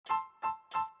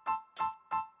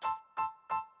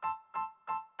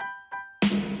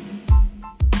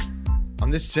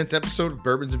On this 10th episode of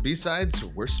Bourbons and B-Sides,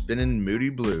 we're spinning Moody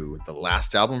Blue, the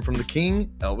last album from the King,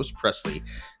 Elvis Presley.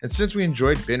 And since we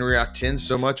enjoyed BenRiach 10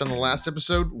 so much on the last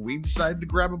episode, we decided to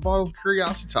grab a bottle of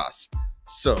Curiositas.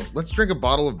 So let's drink a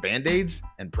bottle of Band-Aids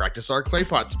and practice our clay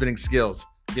pot spinning skills.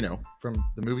 You know, from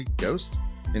the movie Ghost.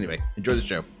 Anyway, enjoy the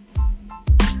show.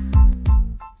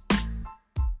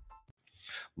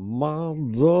 My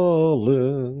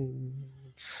darling.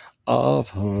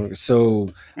 So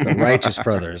the Righteous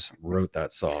Brothers wrote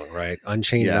that song, right?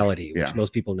 Unchained Melody, which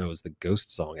most people know is the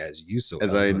Ghost song, as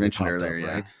I had mentioned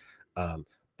earlier, right?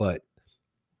 But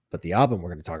the album we're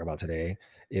going to talk about today,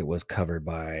 it was covered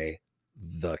by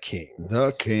the King,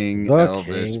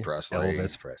 Elvis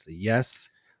Presley. Yes,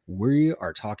 we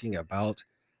are talking about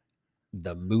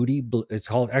the Moody Blue.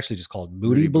 It's actually just called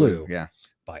Moody Blue,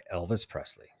 by Elvis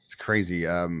Presley. It's crazy.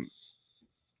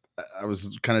 I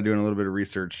was kind of doing a little bit of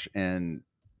research, and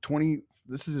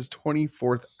this is his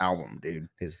 24th album, dude.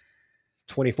 His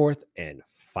 24th and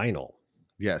final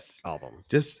album.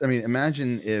 Just, I mean,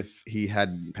 imagine if he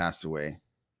hadn't passed away,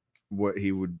 what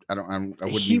he would, I wouldn't even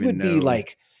know. He would be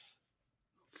like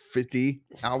 50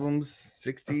 albums,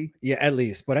 60. Yeah, at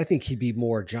least. But I think he'd be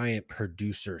more giant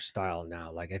producer style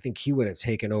now. Like, I think he would have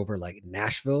taken over like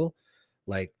Nashville,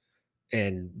 like,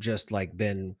 and just like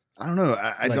been, I don't know.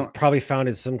 I don't probably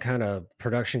founded some kind of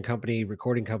production company,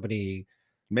 recording company.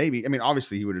 Maybe. I mean,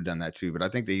 obviously he would have done that too, but I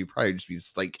think that he'd probably just be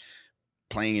like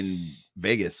playing in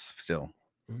Vegas still.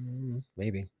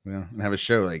 Maybe. Yeah. And have a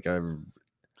show like a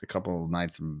couple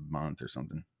nights a month or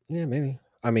something. Yeah, maybe.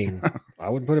 I mean, I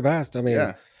wouldn't put it past. I mean,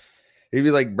 yeah. He'd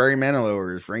be like Barry Manilow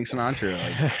or Frank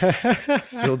Sinatra, like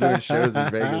still doing shows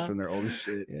in Vegas when they're old as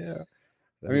shit. Yeah.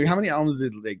 I mean, how many albums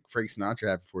did like Frank Sinatra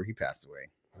have before he passed away?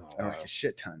 Like a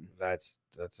shit ton. That's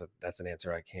an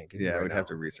answer I can't give. Yeah, I would have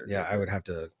to research. Yeah, I would have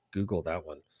to Google that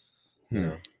one. You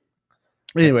know.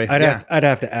 Anyway, I'd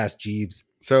have to ask Jeeves.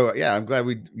 So yeah, I'm glad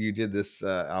you did this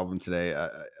album today.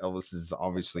 Elvis is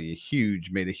obviously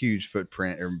made a huge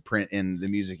footprint in the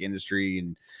music industry,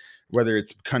 and whether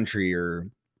it's country or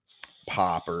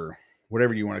pop or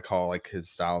whatever you want to call like his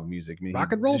style of music. I mean,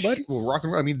 rock and roll, buddy. Well, rock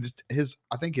and roll. I mean,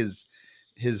 I think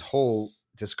his whole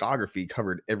discography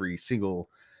covered every single,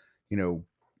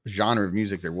 genre of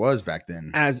music there was back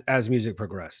then. As music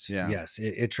progressed, yes,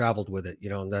 it traveled with it.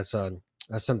 And that's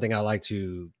something I like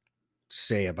to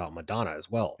say about Madonna as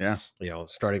well. Yeah,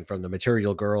 starting from the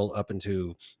Material Girl up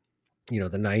into the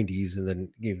 90s, and then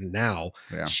even now,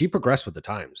 she progressed with the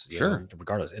times.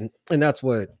 Regardless, and that's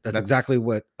exactly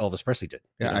what Elvis Presley did.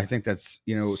 Yeah, I think that's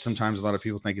sometimes a lot of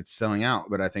people think it's selling out,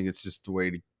 but I think it's just the way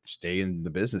to stay in the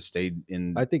business, stay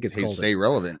relevant. I think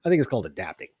it's called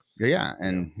adapting. Yeah,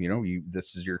 and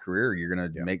this is your career. You're gonna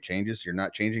make changes. You're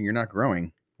not changing. You're not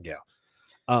growing. Yeah.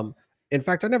 In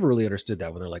fact, I never really understood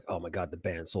that when they're like, "Oh my God, the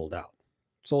band sold out."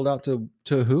 Sold out to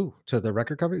who? To the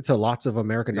record company? To lots of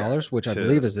American dollars, which I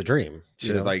believe is the dream.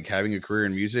 Like having a career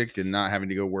in music and not having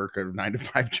to go work a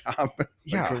 9-to-5 job.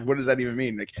 What does that even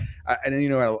mean? Like, I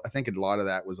think a lot of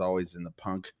that was always in the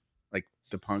punk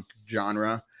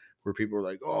genre, where people were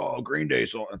like, "Oh, Green Day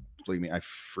sold." Believe me, I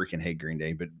freaking hate Green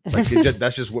Day, but like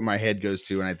that's just what my head goes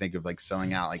to when I think of like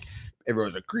selling out. Like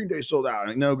everyone's like, "Green Day sold out."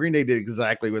 Like, no, Green Day did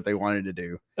exactly what they wanted to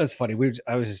do. That's funny.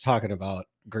 I was just talking about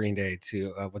Green Day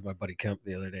too with my buddy Kemp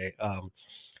the other day,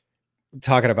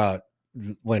 talking about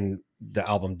when the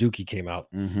album Dookie came out.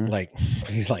 Like,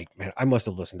 he's like, "Man, I must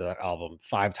have listened to that album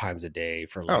 5 times a day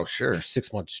for like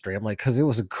 6 months straight." I'm like, because it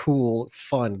was a cool,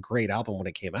 fun, great album when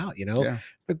it came out.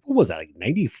 Like, what was that, like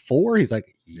 94? He's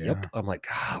like, "Yep." I'm like,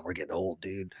 we're getting old,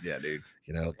 dude. Yeah, dude.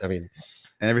 I mean,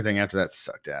 and everything after that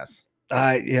sucked ass.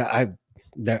 I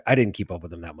didn't keep up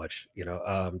with them that much.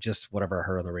 Just whatever I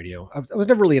heard on the radio. I was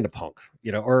never really into punk,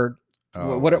 or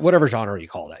whatever genre you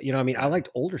call that. I mean, I liked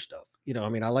older stuff. I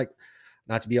mean, I like,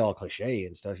 not to be all cliche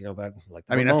and stuff, but like,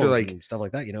 I feel like stuff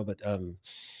like that, but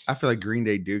I feel like Green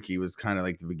Day Dookie was kind of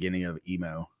like the beginning of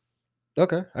emo.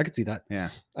 Okay, I could see that.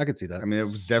 Yeah, I could see that. I mean, it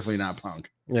was definitely not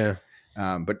punk. Yeah,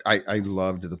 but I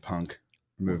loved the punk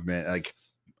movement. Like,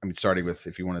 I mean, starting with,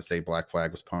 if you want to say Black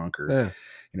Flag was punk, or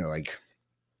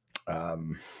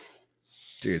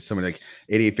dude, somebody like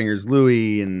 88 Fingers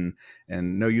Louie and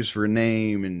No Use for a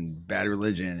Name and Bad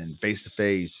Religion and Face to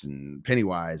Face and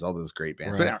Pennywise, all those great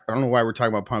bands. Right. But I don't know why we're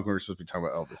talking about punk when we're supposed to be talking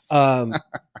about Elvis.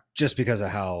 Just because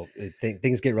of how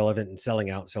things get relevant and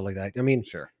selling out and stuff like that. I mean,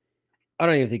 sure. I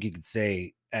don't even think you could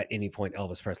say at any point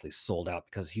Elvis Presley sold out,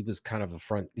 because he was kind of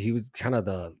he was kind of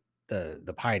the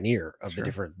pioneer of the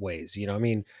different ways. I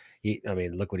mean,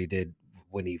 look what he did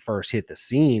when he first hit the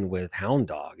scene with Hound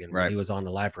Dog, and when he was on the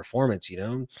live performance,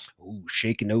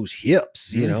 shaking those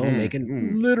hips,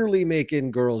 literally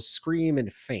making girls scream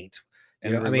and faint,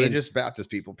 And religious Baptist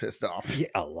people pissed off. Yeah,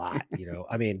 a lot,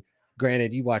 I mean,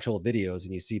 granted, you watch old videos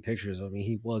and you see pictures. I mean,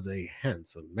 he was a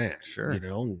handsome man, sure.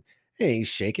 And hey, he's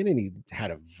shaking and he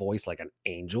had a voice like an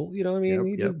angel, I mean,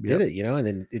 he just did it, and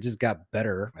then it just got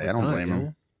better. I don't blame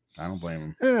him. I don't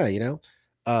blame him.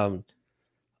 Yeah,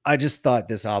 I just thought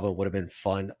this album would have been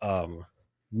fun.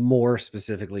 More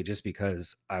specifically, just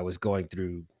because I was going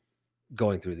through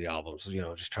the albums,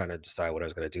 just trying to decide what I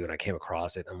was going to do. And I came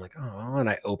across it. And I'm like, oh, and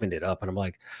I opened it up and I'm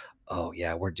like, oh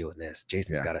yeah, we're doing this.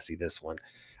 Jason's got to see this one.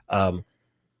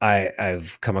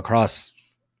 I've come across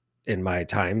in my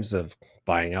times of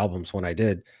buying albums when I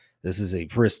did, this is a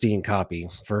pristine copy,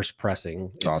 first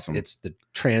pressing. Awesome. It's the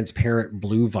transparent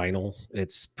blue vinyl.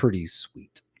 It's pretty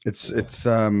sweet. I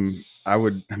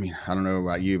don't know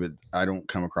about you, but I don't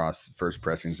come across first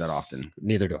pressings that often.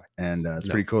 Neither do I. And it's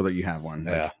pretty cool that you have one.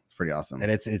 Yeah. It's pretty awesome.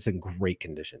 And it's in great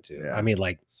condition too. Yeah. I mean,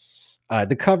 like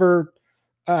the cover,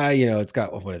 it's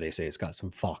got, what do they say? It's got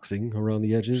some foxing around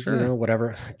the edges, sure.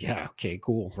 Whatever. Yeah. Okay,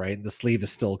 cool. Right. The sleeve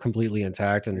is still completely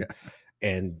intact and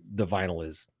the vinyl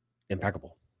is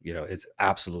impeccable. It's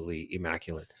absolutely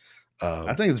immaculate.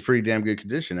 I think it's pretty damn good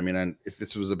condition. I mean, if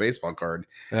this was a baseball card,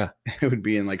 it would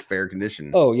be in like fair condition.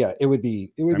 Oh yeah, it would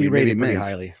be rated pretty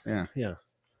highly. Yeah.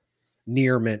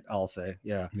 Near mint, I'll say.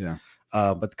 Yeah.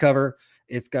 But the cover,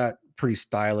 it's got pretty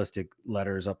stylistic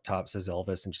letters up top. Says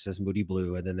Elvis and she says Moody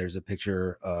Blue, and then there's a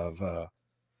picture of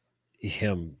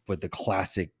him with the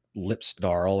classic lip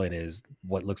snarl and his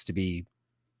what looks to be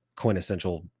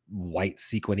quintessential white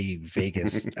sequiny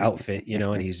Vegas outfit,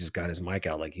 and he's just got his mic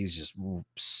out like he's just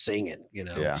singing,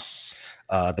 Yeah.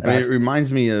 It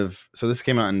reminds me of, so this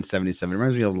came out in 77. It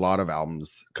reminds me of a lot of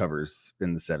albums covers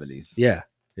in the 70s. Yeah.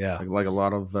 Like a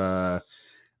lot of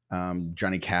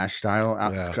Johnny Cash style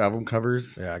album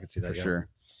covers. Yeah, I can see that for sure.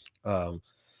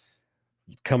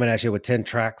 Coming at you with 10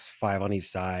 tracks, 5 on each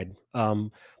side.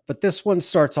 But this one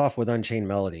starts off with Unchained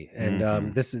Melody,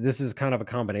 and this is kind of a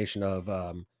combination of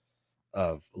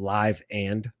live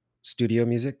and studio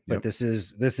music, but this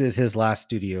is his last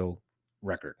studio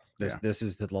record. This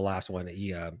is the last one.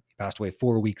 He passed away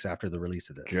 4 weeks after the release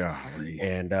of this. Golly.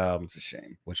 And it's a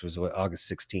shame. Which was August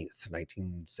 16th,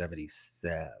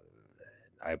 1977,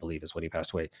 I believe is when he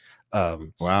passed away.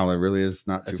 Wow, it really is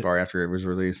not too far after it was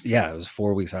released. Yeah, it was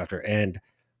 4 weeks after. And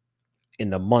in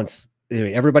the months,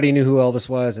 everybody knew who Elvis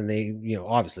was, and they,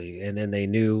 obviously, and then they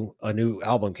knew a new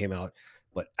album came out.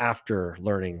 But after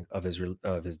learning of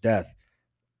his death,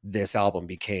 this album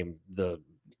became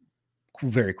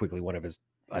very quickly one of his,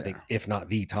 I think, if not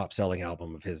the top selling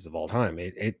album of his of all time.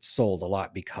 It sold a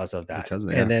lot because of that.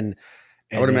 And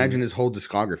I would imagine his whole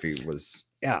discography was.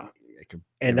 Yeah.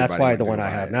 And that's why the one I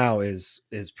have now is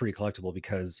pretty collectible,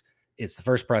 because it's the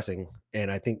first pressing. And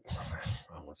I think,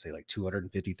 I want to say like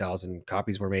 250,000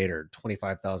 copies were made, or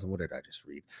 25,000. What did I just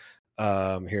read?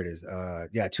 Here it is.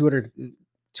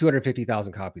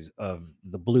 250,000 copies of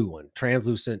the blue one,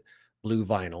 translucent blue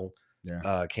vinyl,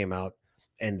 came out.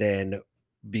 And then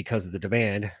because of the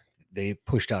demand, they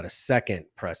pushed out a second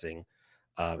pressing,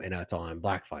 and that's on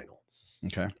black vinyl.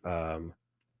 Okay.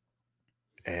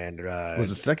 And was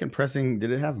the second pressing,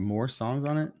 did it have more songs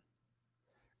on it?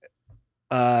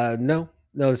 No,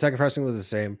 the second pressing was the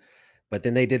same, but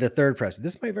then they did a third press.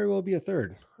 This might very well be a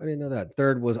third. I didn't know that.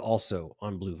 Third was also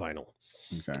on blue vinyl.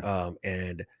 Okay.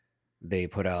 And they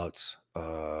put out,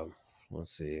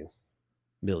 let's see,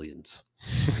 millions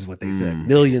is what they said.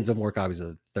 Millions of more copies of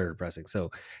the third pressing. So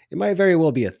it might very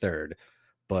well be a third,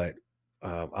 but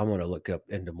I want to look up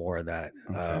into more of that.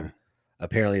 Okay.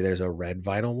 Apparently there's a red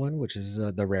vinyl one, which is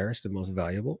the rarest and most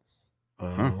valuable,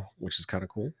 which is kind of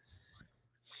cool.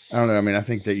 I don't know. I mean, I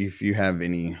think that if you have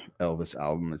any Elvis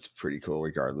album, it's pretty cool,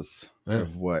 regardless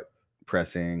of what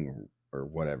pressing or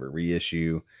whatever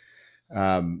reissue.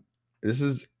 This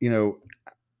is,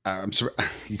 I'm sorry,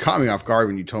 you caught me off guard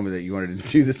when you told me that you wanted to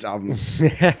do this album.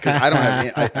 I don't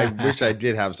have any, I wish I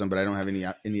did have some, but I don't have any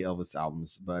Elvis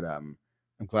albums. But I'm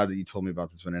glad that you told me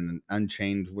about this one. And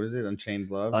Unchained, what is it? Unchained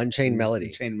Love? Unchained Melody.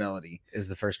 Unchained Melody is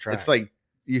the first track. It's like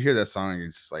you hear that song and you're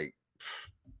just like,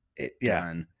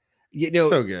 done.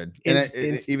 So good.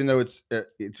 And even though it's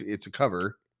a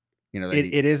cover,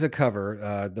 it is a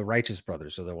cover. The Righteous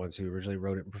Brothers are the ones who originally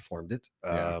wrote it and performed it.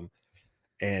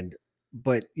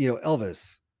 But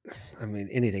Elvis, I mean,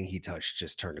 anything he touched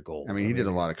just turned to gold. I mean, he did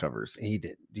a lot of covers. He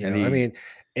did.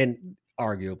 And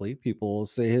arguably, people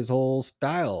say his whole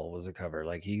style was a cover.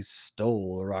 Like, he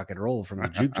stole the rock and roll from the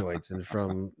juke joints and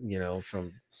from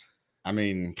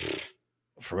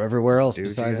everywhere else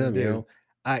besides him.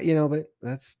 But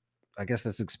I guess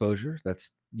that's exposure. That's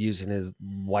using his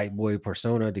white boy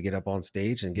persona to get up on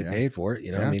stage and get paid for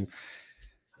it. I mean,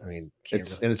 I mean,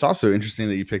 and it's also interesting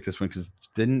that you picked this one because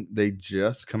didn't they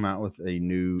just come out with a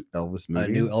new Elvis movie? A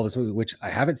new Elvis movie, which I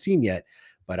haven't seen yet,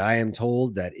 but I am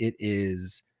told that it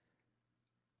is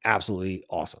absolutely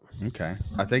awesome. Okay.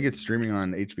 I think it's streaming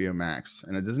on HBO Max,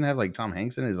 and it doesn't have like Tom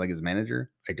Hanks in it as like his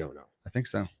manager. I don't know. I think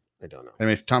so. I don't know. I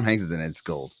mean, if Tom Hanks is in it, it's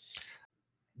gold.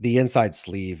 The inside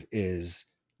sleeve is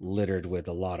littered with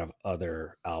a lot of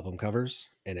other album covers,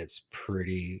 and it's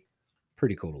pretty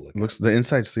cool to look at. The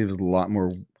inside sleeve is a lot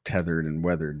more tethered and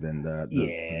weathered than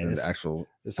the actual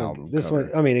album. This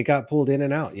one, I mean, it got pulled in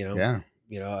and out, you know. Yeah.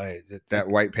 You know, that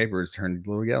white paper is turned a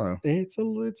little yellow. It's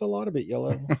a lot of it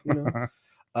yellow, you know.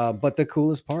 But the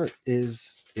coolest part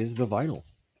is the vinyl.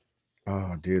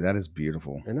 Oh, dude, that is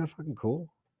beautiful. Isn't that fucking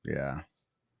cool? Yeah.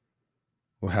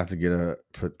 We'll have to get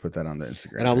put that on the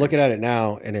Instagram. And I'm looking at it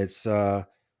now, and it's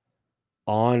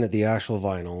on the actual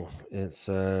vinyl. It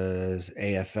says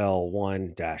AFL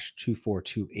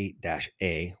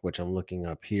 1-2428-A, which I'm looking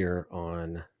up here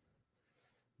on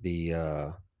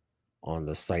the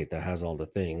site that has all the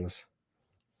things.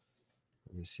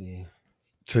 Let me see.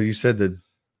 So you said the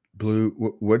blue.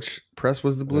 Which press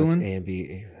was the blue one? A and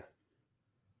B.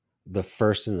 The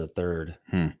first and the third.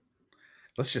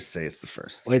 Let's just say it's the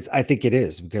first. Well, I think it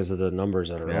is because of the numbers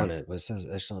that are on it. But it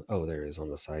says oh, there it is on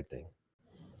the side thing.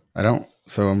 I don't.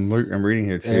 So I'm reading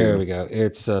here too. There we go.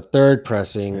 It's a third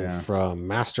pressing from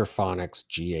Masterphonics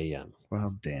GAM.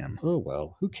 Well, damn. Oh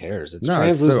well, who cares? It's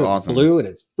translucent, it's so awesome. Blue, and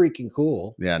it's freaking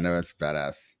cool. Yeah, no, it's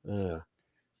badass.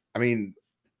 I mean,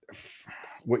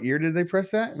 what year did they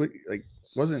press that? Like,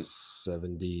 wasn't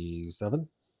 77?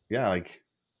 Yeah, like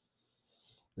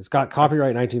it's got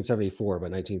copyright 1974, but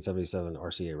 1977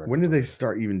 RCA record. When did they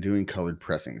start even doing colored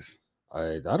pressings?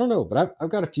 I don't know, but I've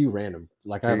got a few random.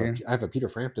 Like I have a Peter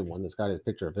Frampton one that's got a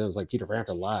picture of him. It's like Peter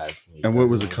Frampton live. And what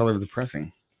was the color of the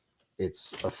pressing?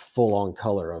 It's a full-on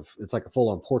color of. It's like a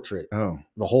full-on portrait. Oh,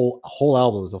 the whole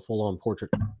album is a full-on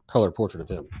color portrait of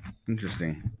him.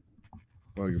 Interesting.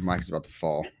 Well, your mic's about to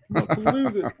fall. About to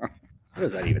lose it. How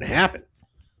does that even happen?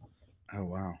 Oh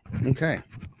wow. Okay.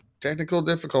 Technical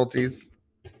difficulties.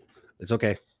 It's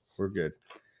okay. We're good.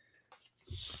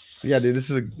 Yeah, dude. This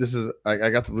is. I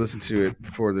got to listen to it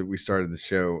before we started the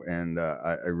show, and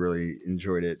I really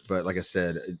enjoyed it. But like I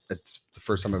said, it's the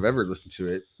first time I've ever listened to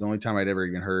it. The only time I'd ever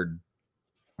even heard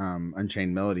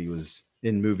Unchained Melody was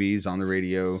in movies, on the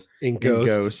radio, in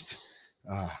Ghost.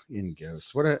 In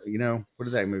Ghost. What did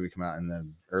that movie come out in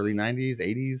the early 90s,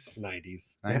 80s?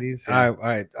 90s.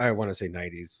 Yeah. I want to say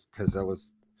 90s because that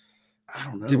was, I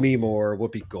don't know, Demi Moore,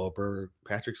 Whoopi Goldberg,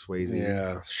 Patrick Swayze.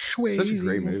 Yeah, Swayze. Such a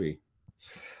great movie.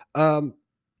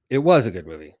 It was a good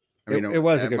movie. I mean, it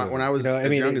was a good movie. When I was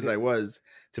young as I was,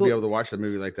 to be able to watch a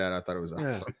movie like that, I thought it was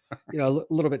awesome. A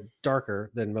little bit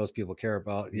darker than most people care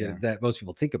about. Yeah, that most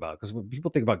people think about, because when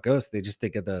people think about Ghost, they just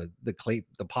think of the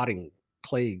potting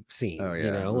clay scene. Oh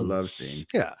yeah, the love scene.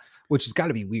 Yeah, which has got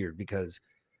to be weird because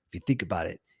if you think about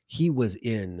it, he was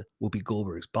in Whoopi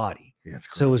Goldberg's body. Yeah,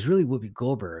 so it was really Whoopi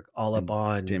Goldberg all up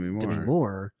on Demi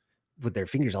Moore with their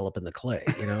fingers all up in the clay.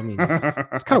 I mean,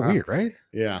 it's kind of weird, right?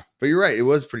 Yeah, but you're right. It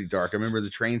was pretty dark. I remember the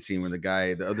train scene where the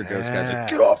other ghost guy's like,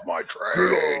 "Get off my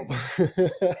train!"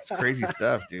 It's crazy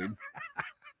stuff, dude.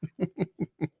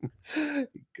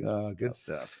 Good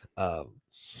stuff.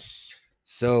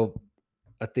 So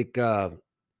I think I'm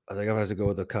gonna have to go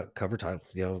with the cover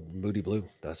title. Moody Blue.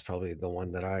 That's probably the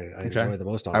one that I enjoy the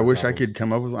most. On I wish album. I could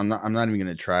come up with. I'm not even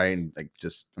gonna try and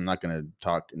I'm not gonna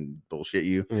talk and bullshit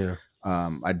you. Yeah.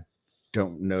 I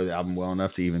don't know the album well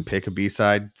enough to even pick a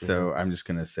B-side, so I'm just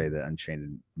gonna say that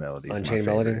Unchained Melody. Unchained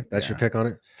Melody. That's your pick on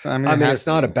it. So, I mean it's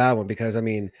not a bad one because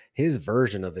his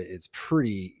version of it is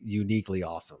pretty uniquely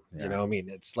awesome. Yeah.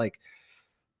 It's like,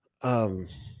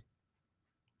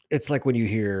 it's like when you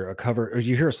hear a cover or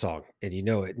you hear a song and you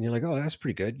know it and you're like, oh, that's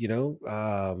pretty good.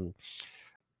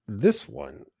 This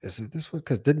one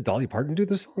because didn't Dolly Parton do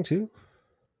this song too?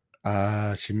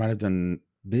 She might have done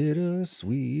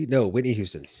Bittersweet. No, Whitney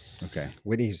Houston. Okay.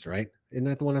 Whitney Houston, right? Isn't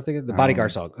that the one I'm thinking? The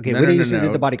Bodyguard song. Okay, Whitney Houston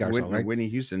did the Bodyguard song, right? Whitney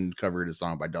Houston covered a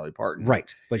song by Dolly Parton.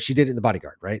 Right, but she did it in the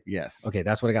Bodyguard, right? Yes. Okay,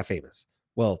 that's when it got famous.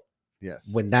 Well, yes.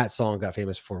 When that song got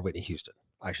famous for Whitney Houston,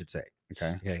 I should say.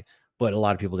 Okay. But a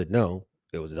lot of people didn't know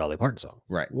it was a Dolly Parton song.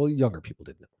 Right. Well, younger people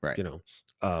didn't know. Right.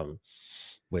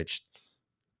 Which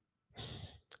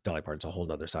Dolly Parton's a whole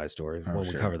nother side story. When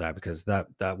we cover that, because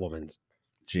that woman's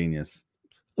genius.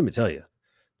 Let me tell you,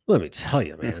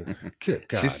 man. Good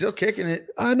God. She's still kicking it.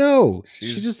 I know.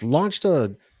 She just launched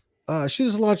a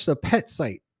pet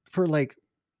site for like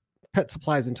pet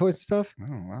supplies and toys and stuff.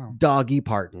 Oh wow. Doggy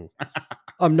Parton.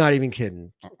 I'm not even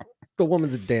kidding. The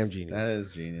woman's a damn genius. That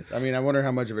is genius. I mean, I wonder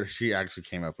how much of it she actually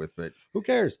came up with, but who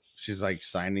cares? She's like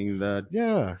signing the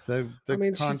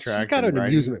contract. She's got an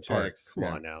amusement park. Come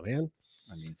on now, man.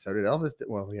 I mean, so did Elvis.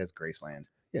 Well, he has Graceland.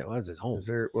 Yeah, well, that's his home.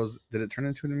 Did it turn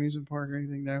into an amusement park or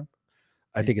anything now?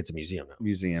 I think it's a museum now.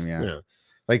 Museum, yeah.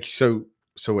 Like so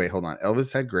wait, hold on.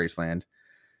 Elvis had Graceland.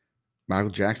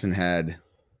 Michael Jackson had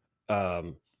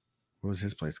what was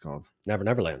his place called?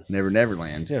 Neverland.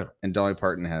 Neverland. Yeah. And Dolly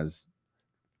Parton has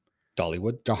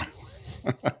Dollywood.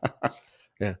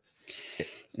 Yeah.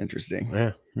 Interesting.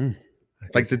 Yeah.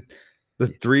 Like the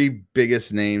three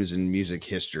biggest names in music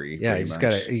history. Yeah,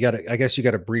 you gotta I guess you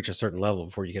gotta breach a certain level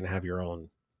before you can have your own.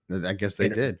 I guess they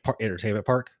did. Entertainment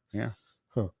park. Yeah.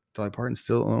 Huh. Dolly Parton's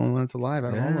still the only one that's alive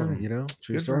out of all of them. You know,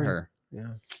 true Good story. For her.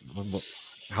 Yeah.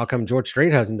 How come George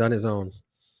Strait hasn't done his own?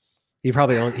 He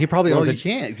probably owns. Well, you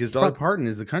can't because Dolly Parton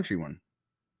is the country one.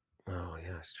 Oh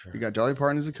yeah, that's true. You got Dolly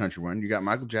Parton as the country one. You got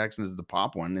Michael Jackson as the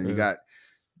pop one, and you got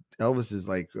Elvis is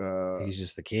like he's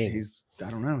just the king. I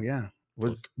don't know. Yeah.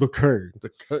 Was the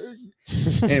king.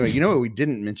 Anyway, you know what we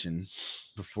didn't mention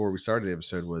before we started the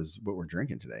episode was what we're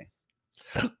drinking today.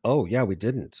 Oh yeah, we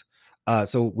didn't. I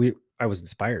was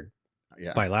inspired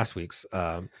by last week's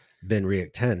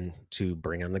BenRiach 10 to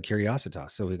bring on the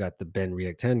Curiositas. So we got the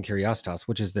BenRiach 10 Curiositas,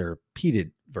 which is their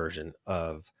peated version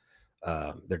of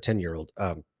their 10-year-old.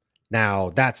 Now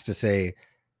that's to say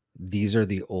these are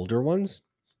the older ones.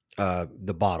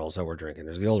 The bottles that we're drinking,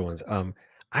 there's the older ones.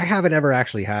 I haven't ever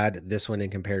actually had this one in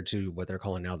compared to what they're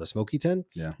calling now the Smoky 10,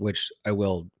 which I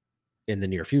will in the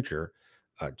near future,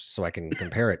 so I can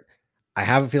compare it. I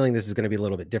have a feeling this is going to be a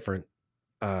little bit different,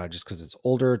 just because it's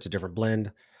older, it's a different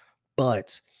blend,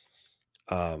 but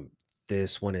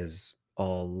this one is a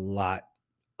lot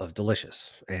of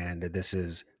delicious, and this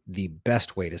is the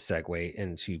best way to segue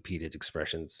into peated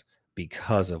expressions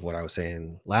because of what I was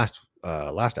saying last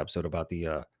episode about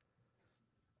the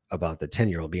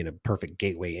 10-year-old being a perfect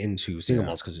gateway into single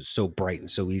malts because it's so bright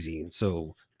and so easy and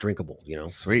so drinkable, you know.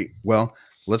 Sweet. Well,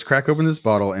 let's crack open this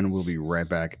bottle and we'll be right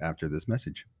back after this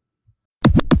message.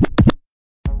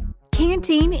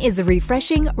 Canteen is a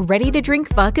refreshing,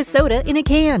 ready-to-drink vodka soda in a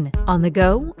can. On the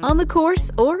go, on the course,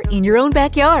 or in your own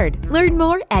backyard. Learn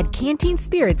more at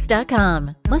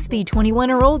canteenspirits.com. Must be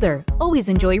 21 or older. Always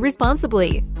enjoy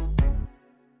responsibly.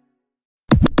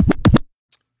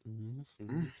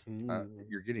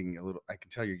 You're getting a little, I can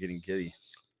tell you're getting giddy.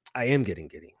 I am getting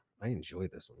giddy. I enjoy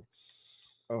this one.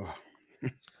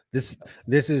 Oh, this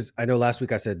is, I know last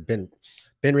week I said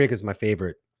BenRiach is my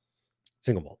favorite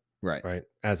single malt. Right.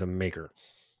 As a maker,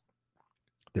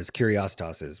 this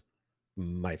Curiositas is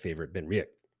my favorite BenRiach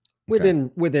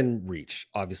within reach.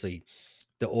 Obviously,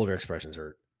 the older expressions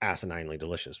are asininely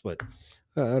delicious, but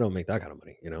I don't make that kind of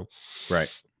money, you know? Right.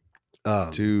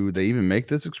 Do they even make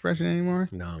this expression anymore?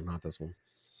 No, not this one.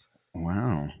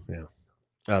 Wow. Yeah.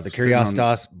 The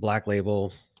Curiositas, black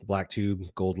label, black tube,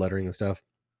 gold lettering and stuff.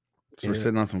 So we're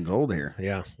sitting on some gold here.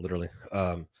 Yeah, literally.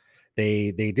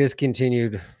 They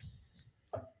discontinued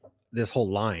this whole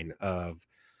line of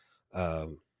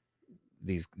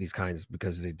these kinds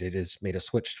because they just made a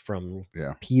switch from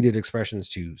peated expressions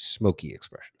to smoky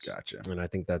expressions. Gotcha. And I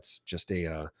think that's just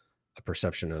a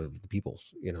perception of the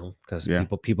people's, you know, because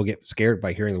people get scared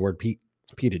by hearing the word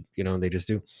peated, you know, and they just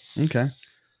do. Okay.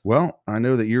 Well, I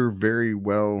know that you're very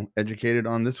well educated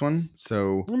on this one,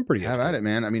 so I'm pretty have at it,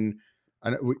 man. I mean,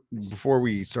 before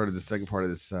we started the second part of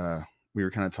this, we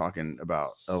were kind of talking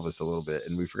about Elvis a little bit,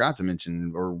 and we forgot to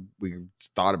mention, or we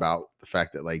thought about the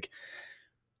fact that like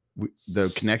the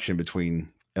connection between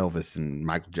Elvis and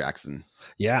Michael Jackson.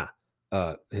 Yeah.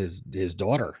 His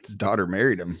daughter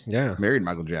married him. Yeah. Married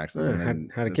Michael Jackson.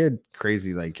 And had a kid.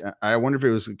 Crazy. Like, I wonder if it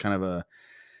was kind of a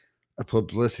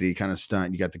publicity kind of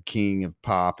stunt. You got the king of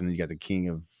pop and then you got the king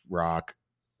of rock,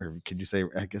 or could you say,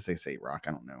 I guess they say rock.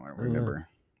 I don't know. I don't remember,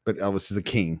 but Elvis is the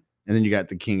king. And then you got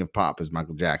the king of pop as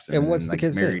Michael Jackson. And what's the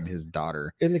kid's married name? His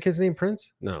daughter. Isn't the kid's name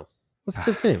Prince? No. What's the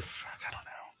kid's name? I don't know.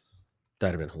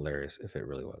 That'd have been hilarious if it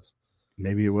really was.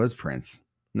 Maybe it was Prince.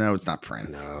 No, it's not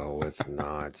Prince. No, it's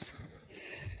not.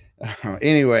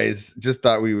 Anyways, just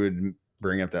thought we would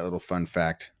bring up that little fun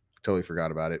fact. Totally forgot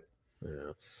about it.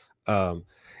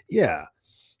 Yeah.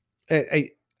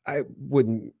 I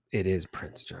wouldn't. It is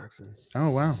Prince Jackson. Oh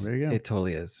wow, there you go. It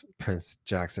totally is Prince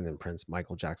Jackson and Prince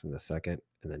Michael Jackson II,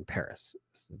 and then Paris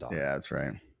is the daughter. Yeah, that's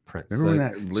right. Prince. Remember when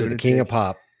that? So the king of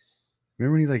pop.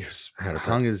 Remember when he like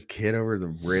hung his kid over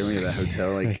the railing of that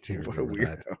hotel? Like, I do what a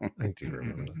weirdo. I do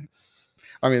remember that.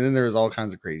 I mean, then there was all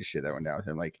kinds of crazy shit that went down with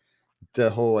him, like the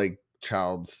whole like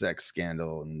child sex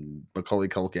scandal and Macaulay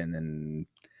Culkin and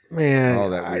Man, all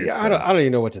that weird stuff. I don't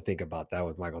even know what to think about that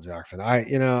with Michael Jackson.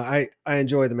 I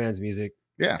enjoy the man's music.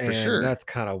 Yeah, for sure. That's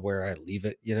kind of where I leave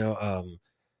it.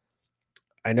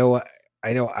 I know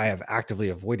I have actively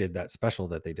avoided that special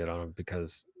that they did on him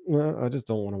because I just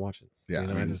don't want to watch it. Yeah, I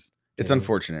mean, it's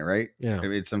unfortunate, right? Yeah, I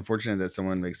mean, it's unfortunate that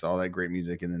someone makes all that great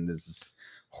music and then there's this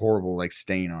horrible like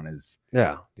stain on his.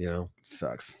 Yeah, it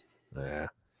sucks. Yeah,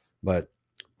 but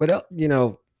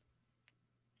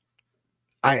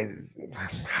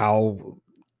how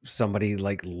somebody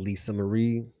like Lisa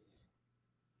Marie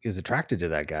is attracted to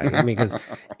that guy. I mean, because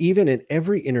even in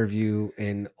every interview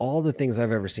and all the things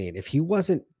I've ever seen, if he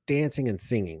wasn't dancing and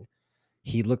singing,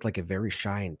 he looked like a very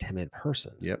shy and timid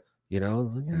person. Yep.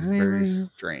 Very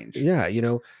strange. Yeah,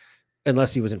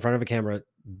 unless he was in front of a camera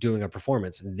doing a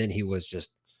performance, and then he was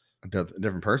just a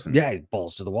different person. Yeah,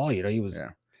 balls to the wall. He was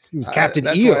Captain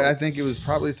that's EO. Why I think it was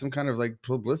probably some kind of like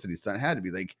publicity stunt. It had to be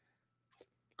like,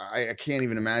 I can't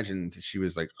even imagine she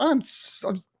was like, I'm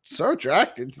so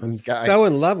attracted to this guy. So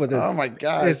in love with this. Oh my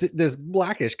God. This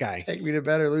blackish guy. Take me to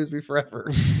bed or lose me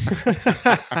forever.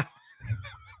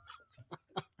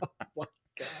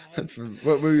 That's from,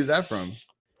 what movie is that from?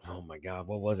 Oh my God.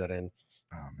 What was that in?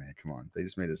 Oh man, come on. They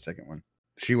just made a second one.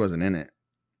 She wasn't in it.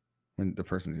 When the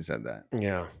person who said that.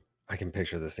 Yeah. I can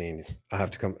picture the scene. I'll have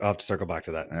to circle back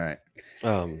to that. All right.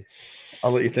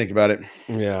 I'll let you think about it.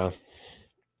 Yeah.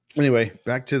 Anyway,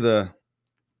 back to the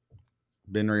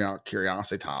BenRiach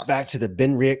Curiositas. Back to the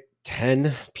BenRiach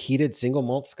 10 peated single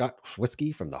malt Scotch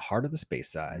whiskey from the heart of the Space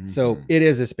Side. Mm-hmm. So it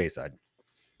is a Space Side,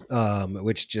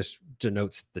 which just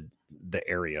denotes the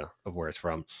area of where it's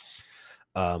from.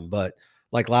 But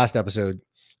like last episode,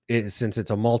 since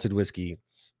it's a malted whiskey,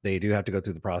 they do have to go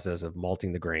through the process of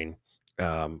malting the grain.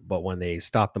 But when they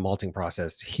stop the malting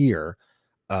process here,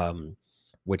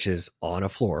 which is on a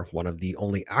floor, one of the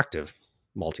only active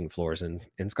malting floors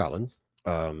in Scotland,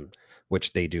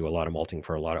 which they do a lot of malting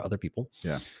for a lot of other people.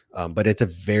 Yeah. But it's a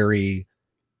very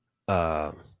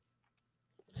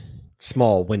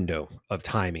small window of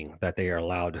timing that they are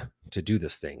allowed to do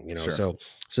this thing, Sure.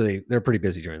 So they're pretty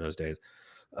busy during those days.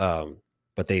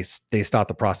 But they stop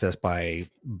the process by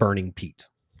burning peat.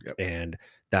 Yep. And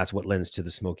that's what lends to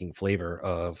the smoking flavor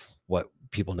of what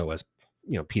people know as,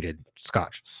 peated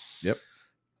Scotch. Yep.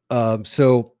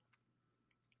 So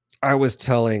I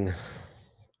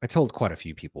told quite a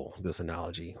few people this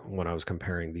analogy when I was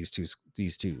comparing these two.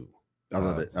 I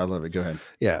love it. Go ahead.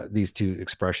 Yeah. These two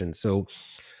expressions. So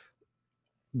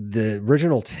the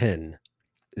original 10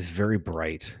 is very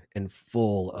bright and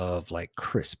full of like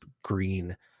crisp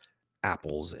green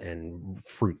apples and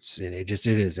fruits, and it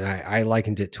is. And I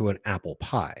likened it to an apple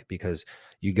pie because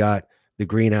you got the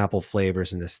green apple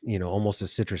flavors and this, almost a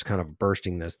citrus kind of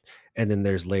bursting this, and then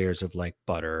there's layers of like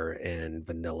butter and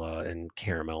vanilla and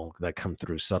caramel that come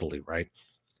through subtly, right?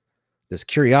 This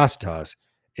Curiositas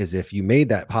is if you made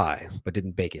that pie but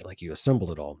didn't bake it, like you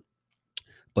assembled it all,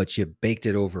 but you baked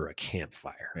it over a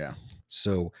campfire. Yeah.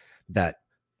 So that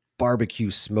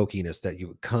barbecue smokiness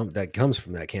that comes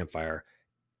from that campfire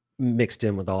mixed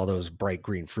in with all those bright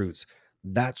green fruits,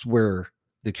 that's where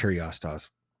the Curiositas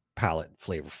palate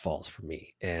flavor falls for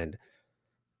me. And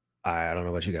I don't know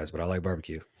about you guys, but I like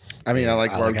barbecue. I mean, I like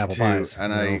barbecue apple pies,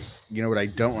 and you know what I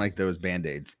don't like, those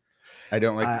Band-Aids. I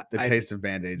don't like the taste of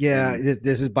Band-Aids. Yeah, this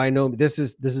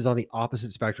is this is on the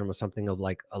opposite spectrum of something of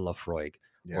like a Lafroig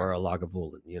or a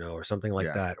Lagavulin, or something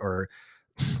like that, or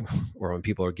when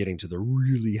people are getting to the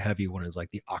really heavy ones like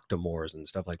the Octomores and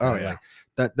stuff like that. Oh, yeah.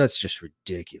 Like that's just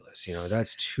ridiculous.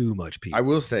 That's too much peat. I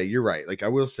will say you're right. Like I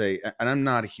will say, and I'm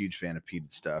not a huge fan of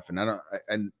peated stuff, and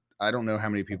I don't know how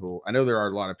many people. I know there are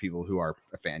a lot of people who are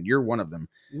a fan. You're one of them.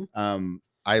 Mm-hmm.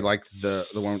 I like the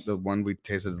one we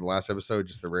tasted in the last episode,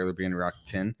 just the regular BenRiach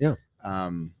 10. Yeah.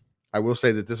 I will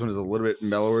say that this one is a little bit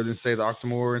mellower than say the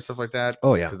Octomore and stuff like that.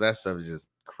 Oh yeah, because that stuff is just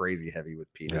crazy heavy with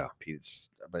peated. Yeah.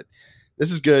 But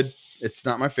this is good. It's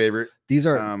not my favorite. These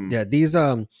are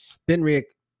BenRiach,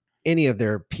 any of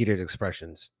their peated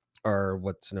expressions are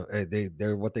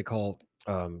they're what they call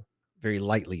very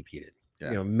lightly peated. Yeah.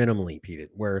 Minimally peated,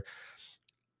 where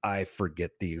I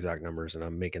forget the exact numbers and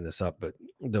I'm making this up, but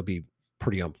they'll be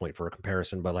pretty on point for a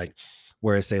comparison. But like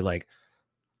where I say like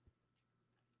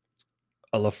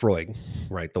a Lafroig,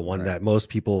 right? The one that most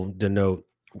people denote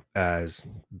as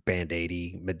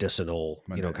Band-Aidy, medicinal,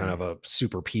 kind of a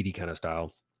super peaty kind of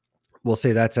style. We'll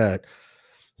say that's at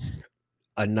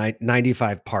a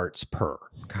 95 parts per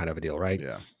kind of a deal, right?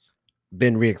 Yeah.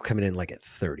 BenRiach coming in like at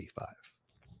 35.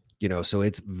 So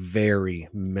it's very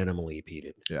minimally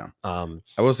peated. Yeah.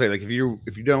 I will say, like, if you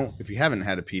haven't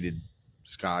had a peated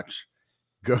Scotch,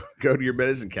 go to your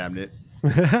medicine cabinet,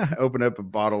 open up a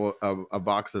bottle of a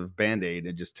box of Band-Aid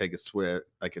and just take a sniff,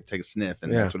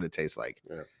 and that's what it tastes like.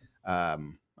 Yeah.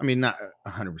 I mean, not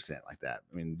 100% like that.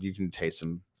 I mean, you can taste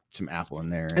some apple in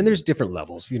there, and there's different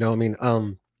levels. You know, I mean,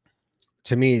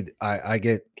 to me, I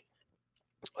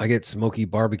get smoky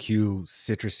barbecue,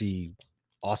 citrusy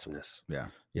awesomeness. Yeah,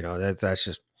 you know, that's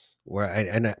just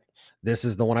where this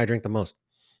is the one I drink the most.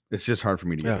 It's just hard for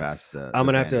me to get past the. I'm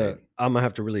gonna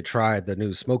have to really try the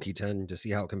new Smoky 10 to see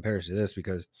how it compares to this,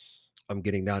 because I'm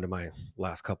getting down to my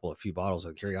last few bottles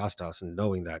of Curiositas, and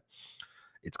knowing that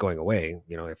it's going away.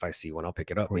 You know, if I see one, I'll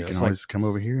pick it up. You can always come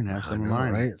over here and have some of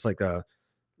mine. Right? It's like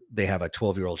they have a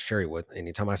 12-year-old sherry wood.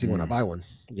 Anytime I see one, I buy one.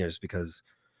 You know, just because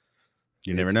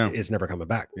you never know. It's never coming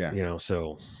back. Yeah. You know,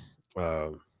 so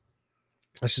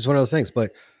it's just one of those things.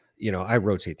 But you know, I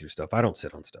rotate through stuff. I don't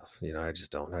sit on stuff. You know, I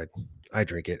just don't. I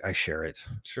drink it. I share it.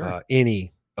 Sure.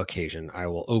 Any occasion, I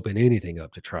will open anything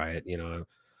up to try it. You know,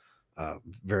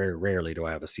 very rarely do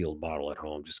I have a sealed bottle at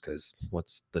home, just because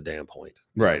what's the damn point?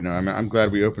 Right. No, I'm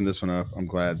glad we opened this one up. I'm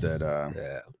glad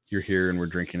that you're here and we're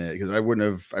drinking it, because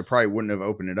I probably wouldn't have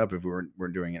opened it up if we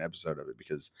weren't doing an episode of it,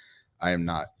 because I am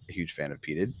not a huge fan of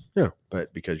peated. Yeah.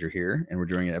 But because you're here and we're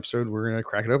doing an episode, we're going to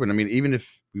crack it open. I mean, even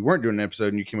if we weren't doing an episode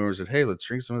and you came over and said, hey, let's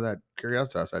drink some of that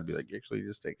Curiositas, I'd be like, actually,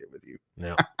 just take it with you.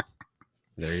 Yeah.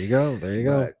 There you go.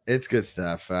 But it's good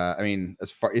stuff. I mean,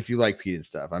 if you like peated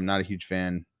stuff, I'm not a huge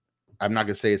fan. I'm not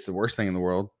going to say it's the worst thing in the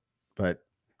world, but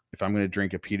if I'm going to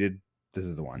drink a peated, this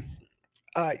is the one.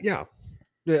 Yeah.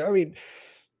 I mean,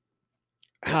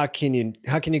 how can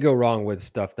you go wrong with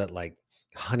stuff that like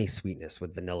honey sweetness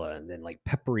with vanilla, and then like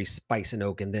peppery spice and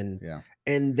oak, and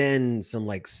then some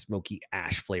like smoky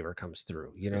ash flavor comes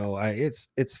through, you know?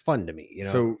 It's fun to me, you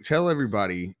know? So tell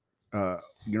everybody, you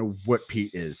know, what peat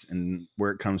is and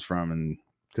where it comes from. And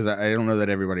because I don't know that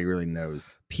everybody really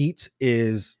knows. Peat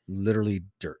is literally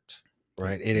dirt,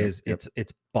 right? It is. It's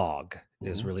bog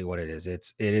is really what it is.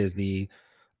 It is the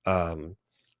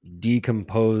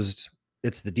decomposed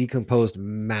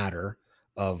matter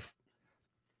of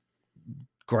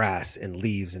grass and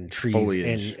leaves and trees,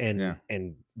 foliage,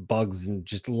 and bugs, and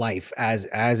just life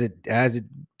as it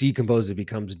decomposes, it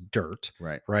becomes dirt.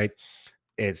 Right.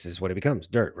 It's is what it becomes,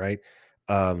 dirt. Right.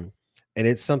 And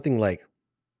it's something like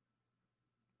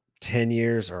 10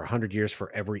 years or 100 years for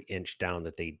every inch down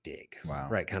that they dig. Wow.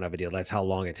 Right. Kind of a deal. That's how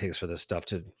long it takes for this stuff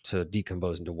to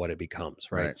decompose into what it becomes.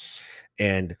 Right.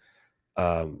 And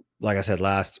like I said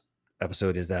last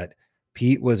episode, is that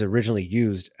peat was originally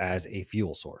used as a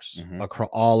fuel source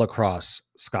all across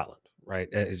Scotland, right?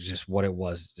 It's just what it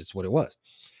was. It's what it was.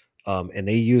 And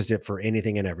they used it for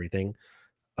anything and everything.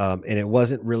 And it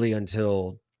wasn't really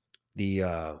until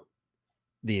the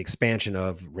expansion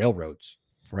of railroads,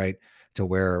 right, to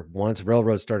where once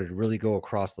railroads started to really go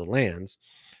across the lands,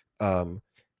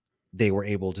 they were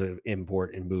able to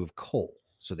import and move coal.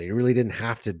 So they really didn't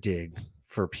have to dig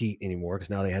for peat anymore, because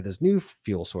now they had this new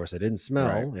fuel source that didn't smell,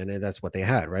 and that's what they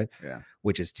had, right? Yeah.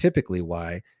 Which is typically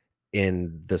why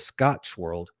in the Scotch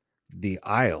world, the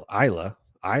islands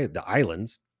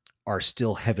are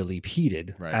still heavily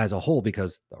peated as a whole,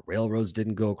 because the railroads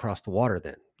didn't go across the water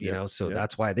then, you know, so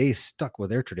that's why they stuck with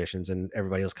their traditions and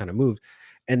everybody else kind of moved.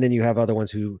 And then you have other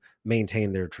ones who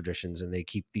maintain their traditions and they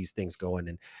keep these things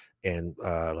going. And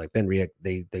like BenRiach,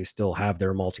 they still have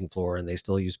their malting floor and they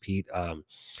still use peat.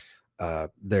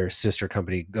 Their sister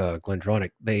company,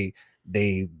 Glendronach, they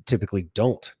typically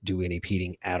don't do any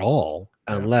peating at all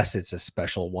unless it's a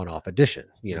special one-off edition,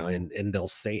 you know, and they'll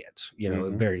say it, you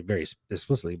know, very, very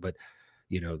explicitly, but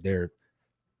you know, they're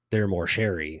more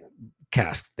sherry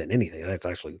cask than anything. That's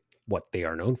actually what they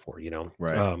are known for, you know?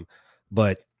 Right.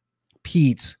 But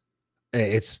peat,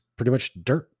 it's pretty much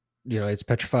dirt, you know, it's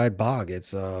petrified bog. It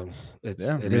is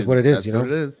what it is, you know,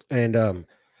 what it is. And,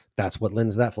 that's what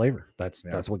lends that flavor. That's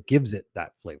what gives it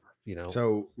that flavor, you know?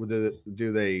 So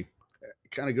do they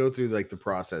kind of go through like the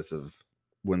process of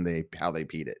how they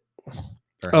peat it, or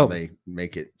how they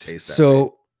make it taste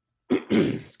that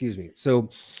way? Excuse me.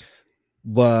 So,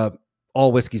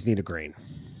 all whiskeys need a grain,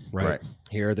 right?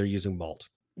 Here they're using malt.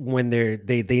 When they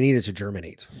need it to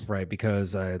germinate, right?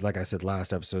 Because like I said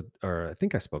last episode, or I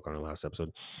think I spoke on it last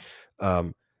episode,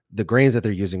 the grains that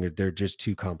they're using, they're just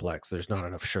too complex. There's not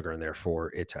enough sugar in there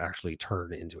for it to actually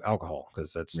turn into alcohol,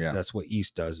 because that's what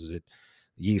yeast does.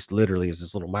 Yeast literally is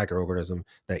this little microorganism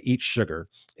that eats sugar,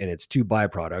 and its two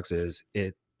byproducts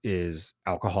is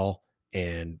alcohol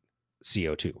and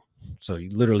CO2. So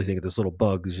you literally think of this little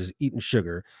bug is just eating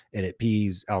sugar, and it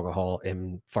pees alcohol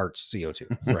and farts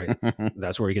CO2, right?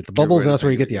 That's where you get the bubbles, and that's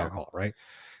where you get the alcohol, right?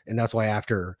 And that's why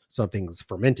after something's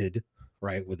fermented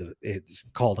right? It's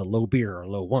called a low beer or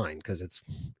low wine because it's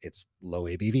low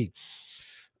ABV.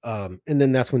 And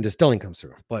then that's when distilling comes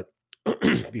through. But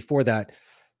before that,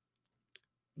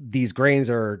 these grains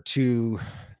are too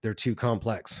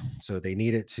complex, so they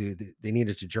need it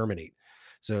to germinate.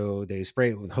 So they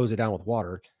spray it hose it down with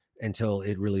water until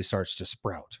it really starts to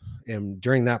sprout. And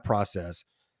during that process,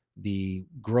 the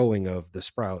growing of the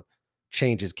sprout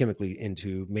changes chemically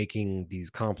into making these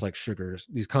complex sugars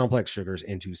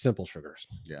into simple sugars,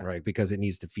 right? Because it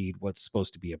needs to feed what's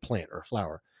supposed to be a plant or a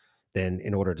flower. Then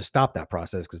in order to stop that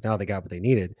process, because now they got what they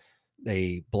needed,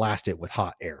 they blast it with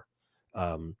hot air.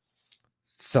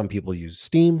 Some people use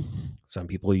steam, some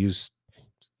people use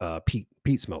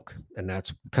peat smoke, and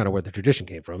that's kind of where the tradition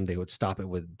came from. They would stop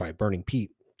it by burning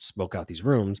peat, smoke out these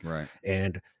rooms, right?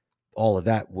 And all of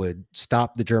that would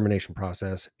stop the germination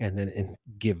process and then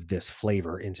give this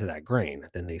flavor into that grain.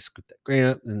 Then they scoop that grain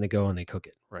up, then they go and they cook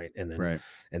it, right? And then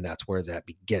and that's where that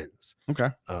begins. Okay.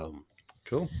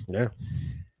 Cool. Yeah.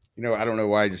 You know, I don't know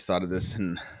why I just thought of this,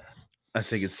 and I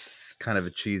think it's kind of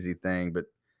a cheesy thing, but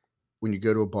when you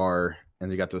go to a bar and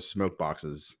they got those smoke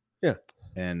boxes,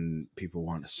 and people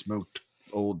want a smoked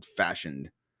old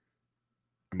fashioned,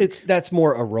 that's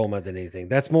more aroma than anything.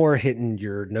 That's more hitting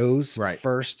your nose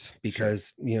first,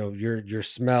 because you know your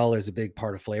smell is a big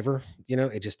part of flavor. You know,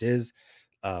 it just is.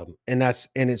 And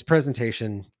its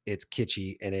presentation, it's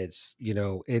kitschy, and it's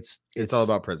it's all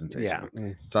about presentation.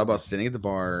 Yeah, it's all about sitting at the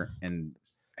bar and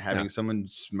having someone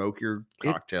smoke your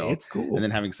cocktail. It's cool, and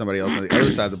then having somebody else on the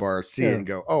other side of the bar see it and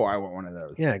go, "Oh, I want one of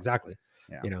those." Yeah, exactly.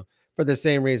 Yeah. You know, for the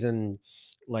same reason,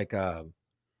 like I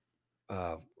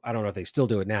don't know if they still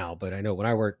do it now, but I know when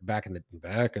I worked back in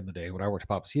the day when I worked at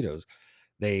Papacitos,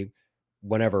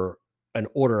 whenever an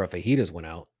order of fajitas went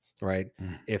out, right?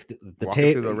 If the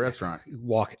table, the restaurant,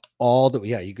 walk all the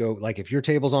you go, like if your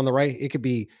table's on the right, it could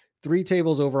be 3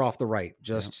 tables over off the right,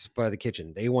 just by the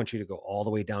kitchen. They want you to go all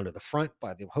the way down to the front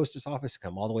by the hostess office,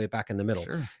 come all the way back in the middle,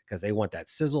 because they want that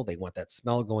sizzle, they want that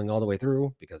smell going all the way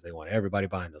through, because they want everybody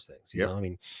buying those things. You know what I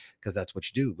mean? Because that's what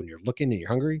you do when you're looking and you're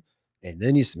hungry. And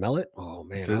then you smell it. Oh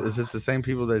man! Is it the same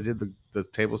people that did the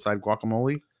tableside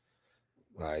guacamole?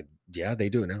 Yeah, they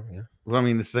do it now. Yeah. Well, I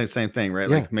mean, it's the same thing, right?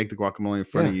 Like make the guacamole in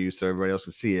front of you so everybody else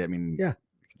can see it. I mean, you can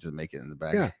just make it in the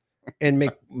bag. Yeah, and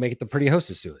make it the pretty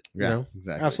hostess do it. You know?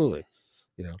 Exactly. Absolutely.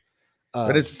 You know,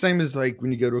 but it's the same as like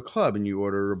when you go to a club and you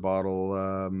order a bottle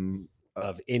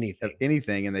of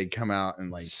anything, and they come out and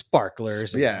like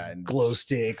sparklers, and glow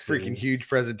sticks, freaking huge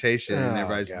presentation, and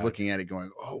everybody's looking at it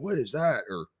going, "Oh, what is that?"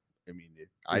 Or I mean,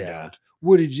 I don't.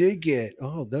 What did you get?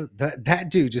 Oh, that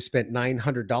dude just spent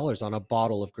 $900 on a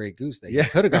bottle of Grey Goose that he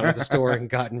could have gone to the store and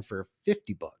gotten for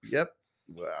 $50. Yep.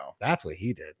 Wow. That's what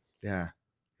he did. Yeah.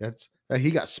 That's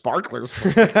he got sparklers.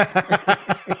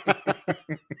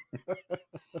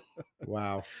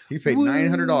 Wow. He paid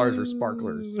 $900 for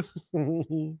sparklers.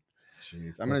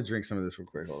 Jeez. I'm gonna drink some of this real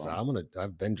quick. Hold on.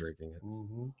 I've been drinking it.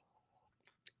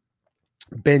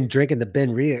 Been drinking the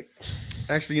BenRiach.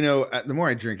 Actually, you know, the more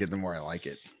I drink it, the more I like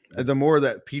it. The more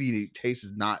that peaty taste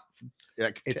is not,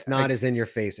 it's not as in your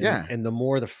face. And, and the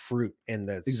more the fruit and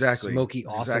the smoky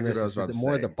awesomeness, the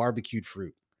more the barbecued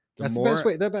fruit. That's the best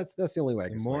way. That's the only way.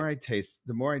 The more I taste,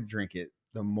 the more I drink it,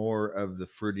 the more of the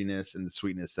fruitiness and the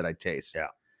sweetness that I taste. Yeah.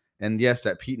 And yes,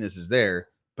 that peatiness is there,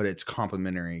 but it's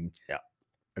complementary. Yeah.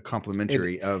 A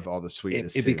complementary of all the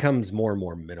sweetness. It becomes more and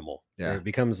more minimal. Yeah. It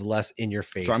becomes less in your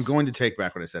face. So I'm going to take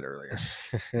back what I said earlier.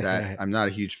 That I'm not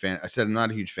a huge fan. I said I'm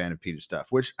not a huge fan of peated stuff,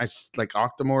 which I like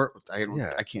Octomore.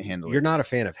 I can't handle it. You're not a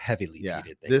fan of heavily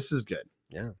peated things. This is good.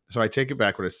 Yeah. So I take it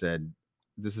back what I said.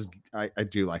 This is I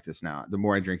do like this now. The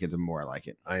more I drink it, the more I like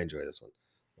it. I enjoy this one.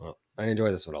 Well, I enjoy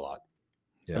this one a lot.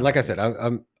 Yeah. And like I said,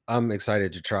 I'm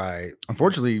excited to try.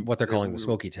 Unfortunately, what they're calling the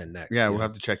Smoky 10 next. Yeah, we'll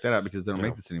have to check that out because they don't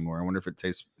make this anymore. I wonder if it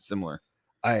tastes similar.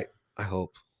 I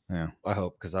hope. Yeah, I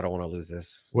hope, because I don't want to lose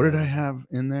this. What did I have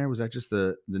in there? Was that just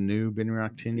the new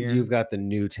BenRiach 10 year? You've got the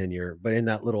new 10 year, but in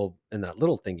that little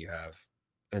thing you have.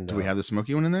 And do we have the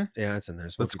smoky one in there? Yeah, it's in there.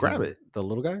 Let's grab it. The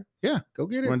little guy? Yeah, go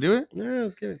get it. Want to do it? Yeah,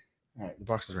 let's get it. All right, the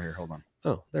box is right here. Hold on.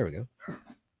 Oh, there we go.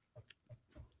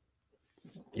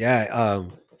 Yeah,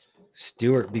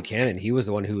 Stuart Buchanan, he was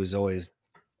the one who was always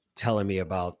telling me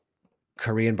about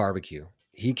Korean barbecue.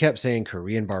 He kept saying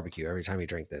Korean barbecue every time he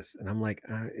drank this, and I'm like,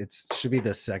 it should be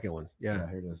the second one. Yeah,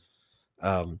 here it is.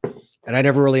 And I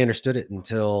never really understood it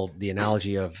until the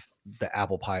analogy of the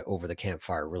apple pie over the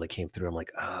campfire really came through. I'm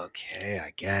like, okay,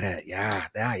 I get it. Yeah.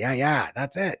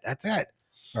 That's it.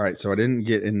 All right, so I didn't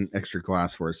get an extra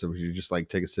glass for it. So would you just like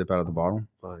take a sip out of the bottle?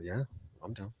 Yeah,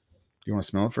 I'm down. Do you want to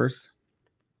smell it first?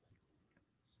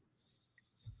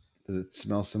 Does it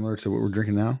smell similar to what we're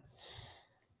drinking now?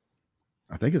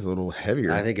 I think it's a little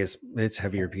heavier. I think it's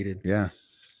heavier peated. Yeah.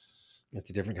 It's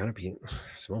a different kind of peat.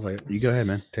 Smells like it. You go ahead,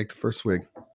 man. Take the first swig.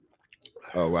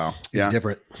 Oh, wow. It's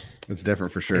different. It's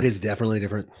different for sure. It is definitely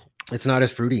different. It's not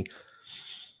as fruity.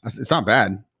 It's not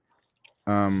bad.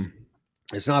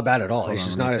 It's not bad at all. It's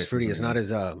just not as fruity. It's not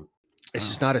as it's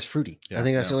just not as fruity. Yeah, I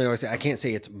think that's the only way I say. I can't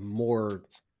say it's more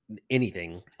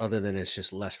anything other than it's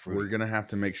just less fruity. We're gonna have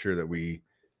to make sure that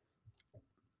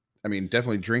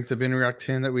definitely drink the BenRiach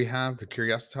tin that we have, the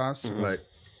Curiositas, but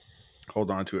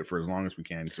hold on to it for as long as we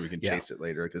can so we can chase it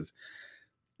later. Because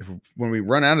when we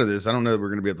run out of this, I don't know that we're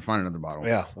gonna be able to find another bottle.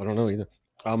 Yeah, I don't know either.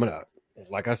 I'm gonna,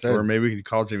 like I said, or maybe we could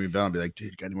call Jamie Bell and be like,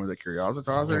 "Dude, got any more of that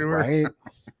Curiositas anywhere?" Right?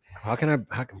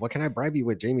 What can I bribe you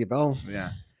with, Jamie Bell?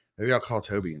 Yeah. Maybe I'll call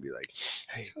Toby and be like,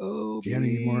 "Hey, Toby, do you have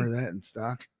any more of that in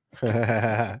stock?"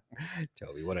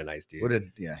 Toby, what a nice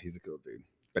dude. He's a cool dude.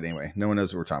 But anyway, no one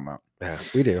knows what we're talking about. Yeah,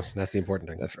 we do. That's the important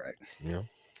thing. That's right. Yeah.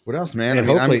 What else, man? And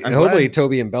hopefully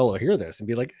Toby and Bella hear this and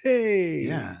be like, "Hey."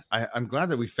 Yeah, I'm glad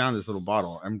that we found this little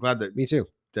bottle. I'm glad that me too.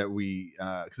 That we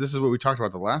because this is what we talked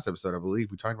about the last episode. I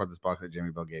believe we talked about this box that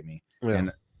Jamie Bell gave me,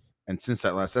 and since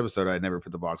that last episode, I never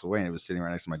put the box away, and it was sitting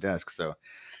right next to my desk. So,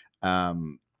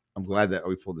 I'm glad that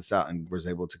we pulled this out and was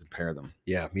able to compare them.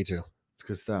 Yeah, me too. It's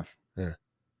good stuff. Yeah,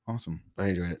 awesome. I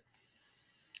enjoy it.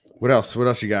 What else? What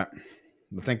else you got?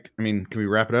 Can we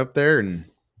wrap it up there,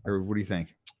 or what do you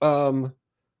think?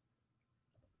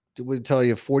 Did we tell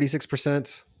you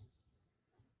 46%?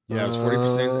 Yeah, it was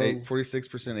 40%,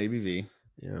 46% ABV.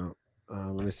 Yeah.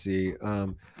 Let me see.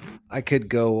 I could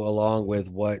go along with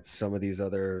what some of these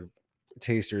other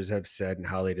tasters have said and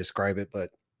how they describe it,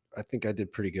 but I think I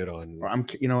did pretty good on. Well, I'm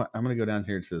going to go down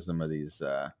here to some of these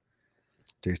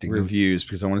tasting reviews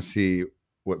because I want to see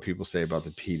what people say about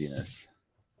the peatiness.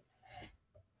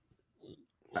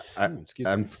 I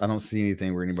don't see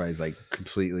anything where anybody's like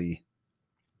completely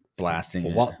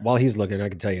blasting. Well, while he's looking, I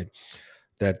can tell you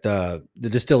that the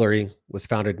distillery was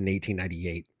founded in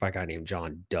 1898 by a guy named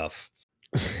John Duff.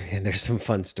 And there's some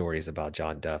fun stories about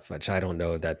John Duff, which I don't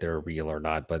know that they're real or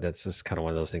not, but that's just kind of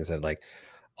one of those things that like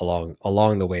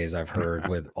along the ways I've heard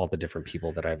with all the different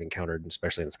people that I've encountered,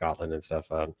 especially in Scotland and stuff.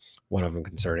 One of them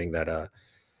concerning that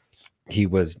he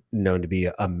was known to be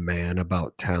a man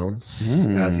about town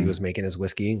as he was making his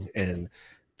whiskey, and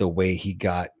the way he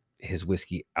got his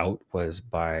whiskey out was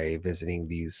by visiting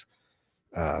these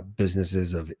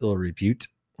businesses of ill repute,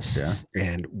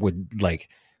 and would like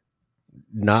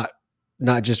not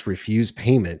just refuse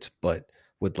payment, but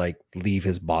would like leave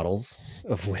his bottles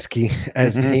of whiskey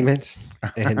as payment,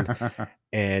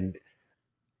 and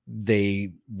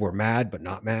they were mad but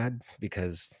not mad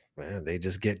because they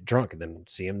just get drunk and then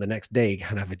see him the next day,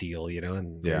 kind of a deal,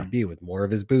 and be with more of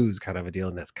his booze, kind of a deal,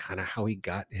 and that's kind of how he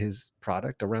got his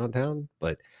product around town,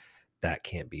 but that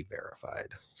can't be verified.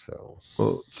 So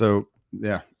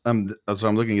yeah. So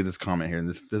I'm looking at this comment here, and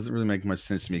this doesn't really make much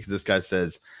sense to me because this guy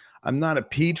says, "I'm not a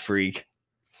peat freak,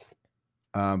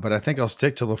 but I think I'll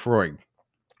stick to Lefroy."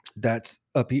 That's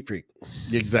a peat freak.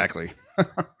 Exactly.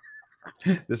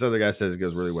 This other guy says it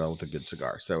goes really well with a good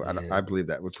cigar. So I believe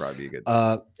that would probably be a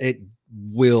good. It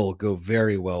will go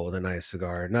very well with a nice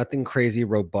cigar. Nothing crazy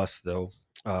robust though.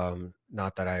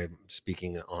 Not that I'm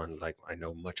speaking on like I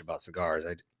know much about cigars.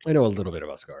 I know a little bit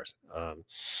about cigars.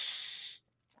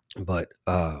 But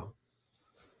I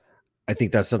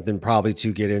think that's something probably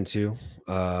to get into.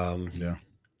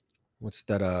 What's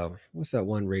that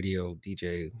one radio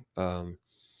DJ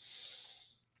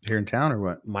here in town or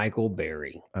what? Michael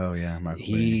Berry. Oh yeah,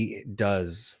 he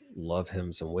does love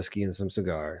him some whiskey and some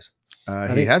cigars.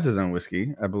 He has his own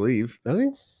whiskey, I believe. Really?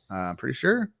 I'm pretty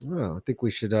sure. Oh, I think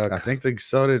we should. I think they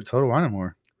sold it at Total Wine and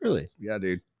More. Really? Yeah,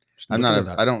 dude. I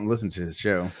don't listen to his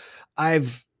show. I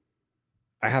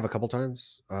have a couple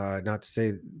times. Not to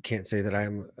say, can't say that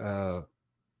I'm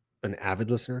an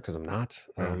avid listener because I'm not.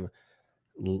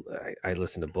 I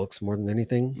listen to books more than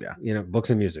anything. Yeah, books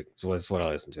and music was what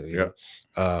I listen to.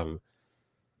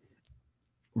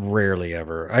 Rarely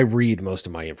ever. I read most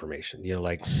of my information.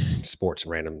 like sports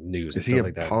and random news and stuff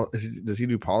like that. Does he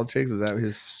do politics? Is that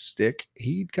his stick?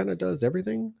 He kind of does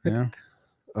everything. I think.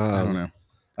 I don't know.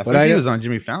 I think he was on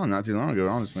Jimmy Fallon not too long ago.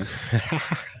 Honestly,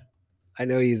 I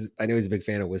know he's a big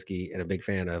fan of whiskey and a big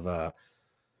fan of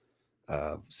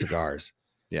cigars.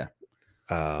 Yeah.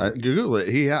 Google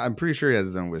it. I'm pretty sure he has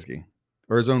his own whiskey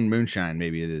or his own moonshine.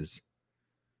 Maybe it is.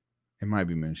 It might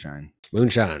be moonshine.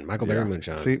 Michael Berry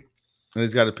moonshine. See, and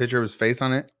he's got a picture of his face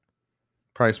on it.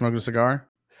 Probably smoking a cigar.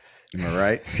 Am I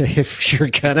right? If you're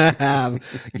gonna have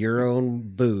your own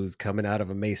booze coming out of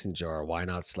a mason jar, why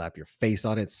not slap your face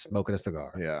on it, smoking a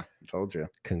cigar? Yeah, I told you.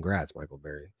 Congrats, Michael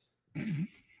Berry.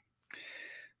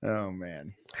 Oh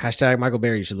man. Hashtag Michael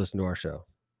Berry. You should listen to our show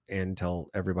and tell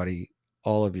everybody,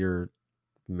 all of your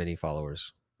many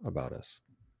followers, about us.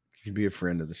 You can be a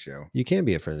friend of the show. You can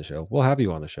be a friend of the show. We'll have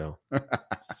you on the show.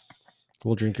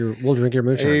 We'll drink your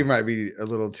moonshine. It might be a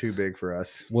little too big for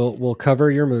us. We'll cover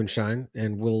your moonshine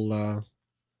and we'll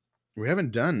we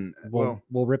haven't done we'll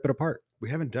rip it apart.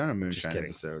 We haven't done a moonshine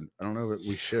episode. I don't know if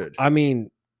we should. I mean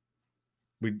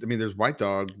there's White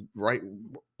Dog, right?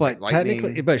 But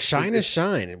technically, but shine is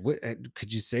shine.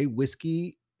 Could you say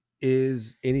whiskey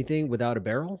is anything without a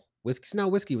barrel? Whiskey's not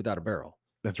whiskey without a barrel.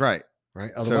 That's right.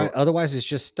 Right. Otherwise it's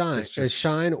just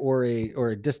shine or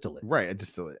a distillate. Right, a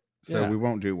distillate. So we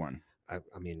won't do one.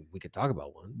 I mean, we could talk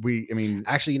about one.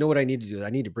 Actually, you know what I need to do? I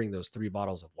need to bring those 3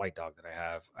 bottles of White Dog that I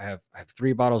have. I have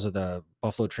 3 bottles of the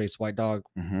Buffalo Trace White Dog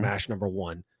mash number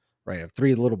 1. Right. I have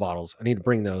 3 little bottles. I need to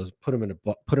bring those, put them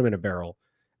in a barrel,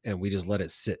 and we just let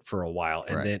it sit for a while,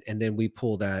 and then we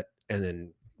pull that and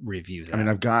then review that. I mean,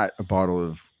 I've got a bottle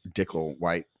of Dickel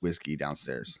white whiskey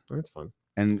downstairs. Oh, that's fun.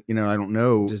 And I don't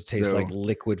know. It just tastes like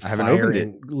liquid fire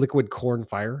and liquid corn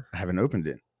fire. I haven't opened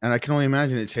it. And I can only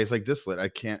imagine it tastes like distillate. I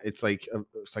can't. I can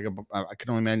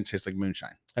only imagine it tastes like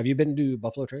moonshine. Have you been to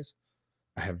Buffalo Trace?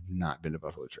 I have not been to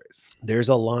Buffalo Trace. There's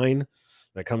a line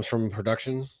that comes from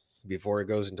production before it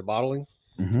goes into bottling,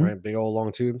 right? Big old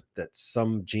long tube that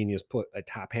some genius put a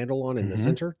top handle on in the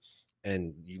center,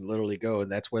 and you literally go,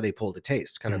 and that's where they pull the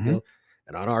taste kind of deal.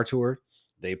 And on our tour,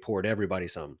 they poured everybody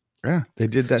some. Yeah, they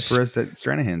did that for us at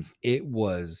Stranahan's. It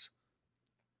was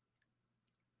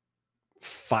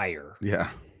fire. Yeah.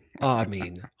 I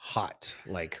mean, hot.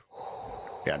 Like,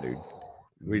 yeah, dude.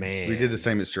 We did the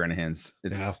same at Stranahan's.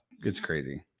 It's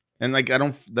crazy. And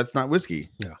that's not whiskey.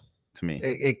 Yeah. To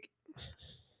me.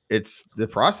 It's the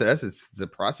process. It's the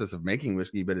process of making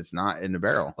whiskey, but it's not in the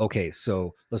barrel. Okay,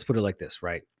 so let's put it like this,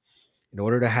 right? In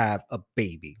order to have a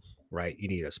baby, right, you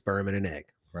need a sperm and an egg.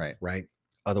 Right. Right?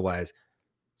 Otherwise,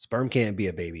 sperm can't be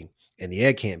a baby and the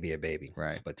egg can't be a baby.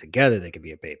 Right. But together they can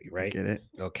be a baby, right? Get it?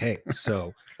 Okay.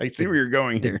 So I see where you're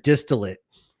going here. The distillate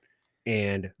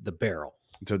and the barrel.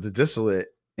 So the distillate,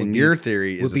 in your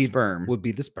theory, is the sperm. Would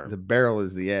be the sperm. The barrel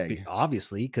is the egg.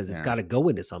 Obviously, because it's got to go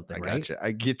into something, right?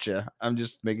 I get you. I'm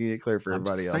just making it clear for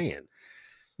everybody else.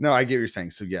 No, I get what you're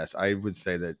saying. So yes, I would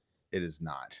say that it is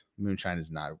not. Moonshine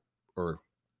is not.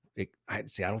 I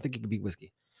don't think it could be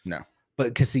whiskey. No. But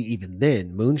because see, even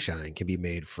then, moonshine can be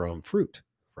made from fruit,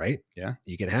 right? Yeah.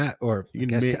 You can have, or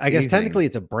I guess technically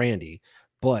it's a brandy,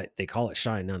 but they call it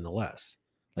shine nonetheless.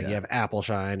 Like you have apple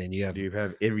shine and you have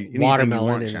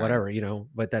watermelon and whatever,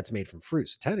 but that's made from fruit.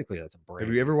 So technically that's a brandy.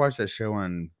 Have you ever watched that show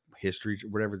on History,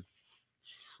 whatever the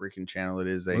freaking channel it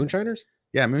is? Moonshiners?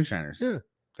 Yeah, Moonshiners. Yeah.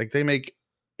 Like they make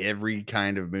every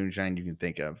kind of moonshine you can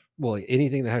think of. Well,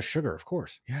 anything that has sugar, of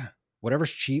course. Yeah.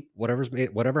 Whatever's cheap, whatever's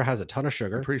made, whatever has a ton of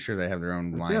sugar. I'm pretty sure they have their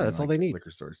own line. Yeah, that's all they need.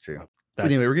 Liquor stores too. But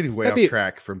anyway, we're getting way off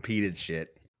track from peated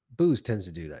shit. Booze tends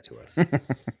to do that to us.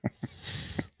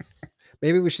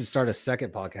 Maybe we should start a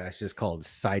second podcast just called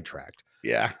Sidetracked.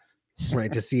 Yeah.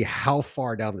 Right. To see how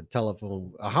far down the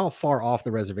telephone, how far off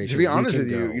the reservation. To be honest with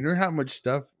you, you know how much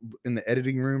stuff in the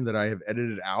editing room that I have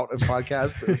edited out of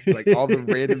podcasts, like all the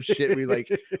random shit we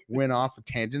went off of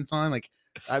tangents on. Like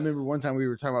I remember one time we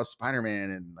were talking about Spider-Man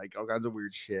and all kinds of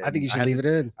weird shit. I think you should leave it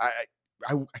in.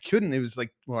 I couldn't. It was I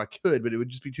could, but it would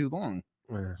just be too long.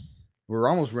 Yeah. We're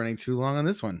almost running too long on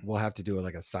this one. We'll have to do it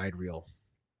like a side reel,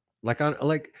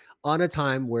 on a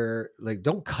time where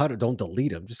don't cut it, don't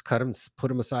delete them, just cut them, put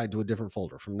them aside to a different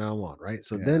folder from now on, right?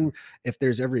 So then if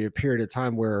there's a period of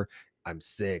time where I'm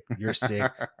sick, you're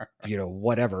sick,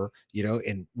 whatever,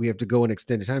 and we have to go in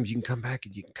extended times, you can come back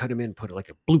and you can cut them in, put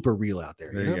a blooper reel out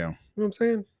there. There you go. You know what I'm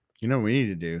saying? You know what we need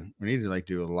to do? We need to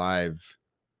do a live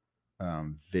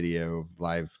video,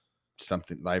 live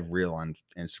reel on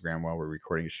Instagram while we're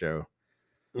recording a show.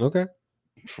 Okay.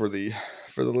 For the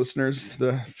listeners,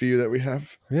 the few that we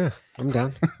have. Yeah, I'm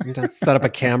down. Set up a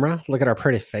camera, look at our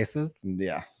pretty faces.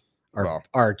 Yeah.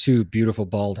 Our 2 beautiful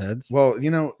bald heads. Well,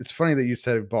 it's funny that you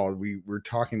said bald. We were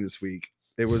talking this week.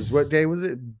 It was, what day was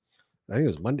it? I think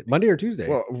it was Monday or Tuesday.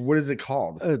 Well, what is it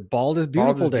called? Bald is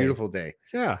beautiful day. Beautiful day.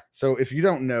 Yeah. So if you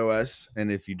don't know us, and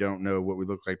if you don't know what we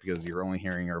look like because you're only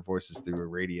hearing our voices through a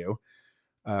radio,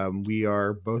 we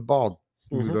are both bald.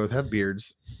 We both have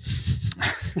beards.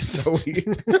 So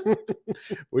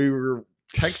we were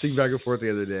texting back and forth the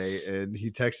other day, and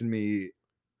he texted me,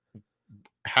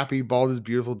 "Happy bald is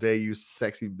beautiful day, you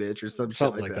sexy bitch," or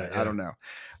something like that. Yeah. I don't know.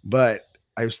 But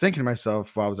I was thinking to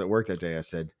myself while I was at work that day, I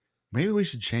said, maybe we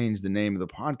should change the name of the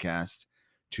podcast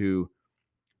to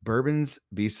Bourbons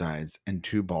B-Sides and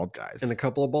 2 bald guys. And a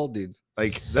couple of bald dudes.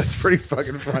 Like, that's pretty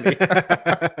fucking funny.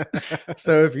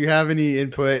 So if you have any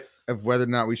input of whether or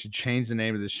not we should change the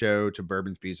name of the show to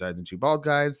Bourbons B-Sides and 2 bald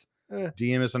guys,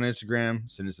 DM us on Instagram,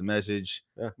 send us a message.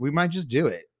 We might just do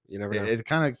it. You never know. It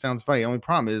kind of sounds funny. The only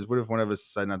problem is, what if one of us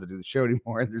decide not to do the show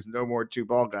anymore and there's no more 2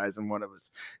 bald guys, and one of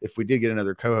us, if we did get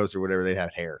another co-host or whatever, they'd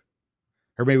have hair.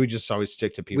 Or maybe we just always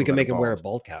stick to people. We can make him wear a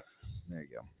bald cap. There you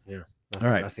go. Yeah.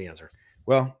 All right. That's the answer.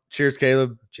 Well, cheers,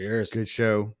 Caleb. Cheers. Good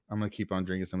show. I'm going to keep on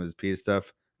drinking some of this pea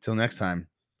stuff. Till next time,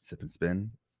 sip and spin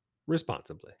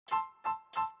responsibly.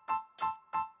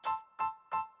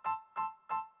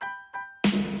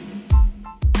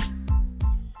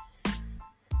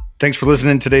 Thanks for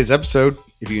listening to today's episode.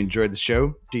 If you enjoyed the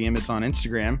show, DM us on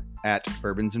Instagram at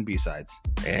Bourbons and B-Sides.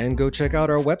 And go check out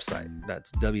our website.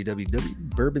 That's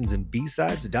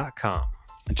www.bourbonsandbsides.com.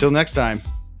 Until next time,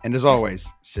 and as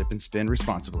always, sip and spin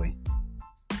responsibly.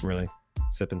 Really?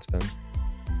 Sip and spin?